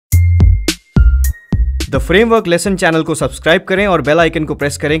The framework lesson channel को subscribe करें और बेल आइकन को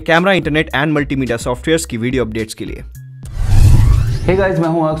प्रेस करें camera, internet and multimedia softwares की वीडियो अपडेट्स के लिए। हे गाइस, मैं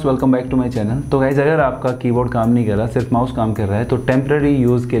हूं अक्ष, welcome back to my channel. तो गाइस, अगर आपका कीबोर्ड काम नहीं कर रहा, सिर्फ माउस काम कर रहा है, तो टेम्पररी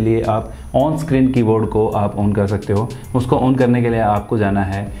यूज़ के लिए आप ऑन स्क्रीन कीबोर्ड को आप ऑन कर सकते हो। उसको ऑन करने के लिए आपको जाना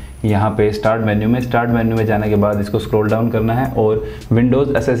है यहाँ पे स्टार्ट मेन्यू में जाने के बाद इसको स्क्रॉल डाउन करना है और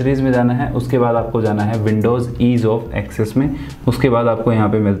विंडोज़ एसेसरीज़ में जाना है। उसके बाद आपको जाना है विंडोज़ ईज़ ऑफ एक्सेस में। उसके बाद आपको यहाँ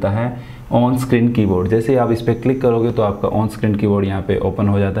पे मिलता है ऑन स्क्रीन कीबोर्ड। जैसे ही आप इस पर क्लिक करोगे तो आपका ऑन स्क्रीन कीबोर्ड यहाँ पे ओपन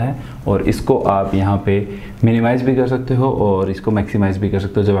हो जाता है और इसको आप यहाँ पे मिनिमाइज़ भी कर सकते हो और इसको मैक्सिमाइज़ भी कर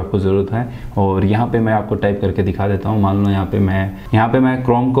सकते हो जब आपको ज़रूरत है। और यहाँ पे मैं आपको टाइप करके दिखा देता हूँ। मान लो यहाँ पे मैं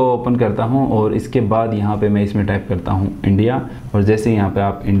क्रोम को ओपन करता हूँ और इसके बाद यहाँ पे मैं इसमें टाइप करता हूँ इंडिया। और जैसे ही यहाँ पे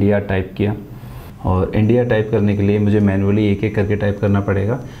आप इंडिया टाइप किया, और इंडिया टाइप करने के लिए मुझे मैनुअली एक एक करके टाइप करना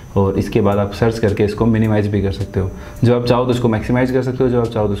पड़ेगा और इसके बाद आप सर्च करके इसको मिनिमाइज़ भी कर सकते हो। जब आप चाहो तो इसको मैक्सिमाइज़ कर सकते हो, जब आप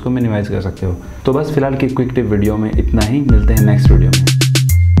चाहो तो इसको मिनिमाइज़ कर सकते हो। तो बस फिलहाल की क्विक टिप वीडियो में इतना ही। मिलते हैं नेक्स्ट वीडियो में।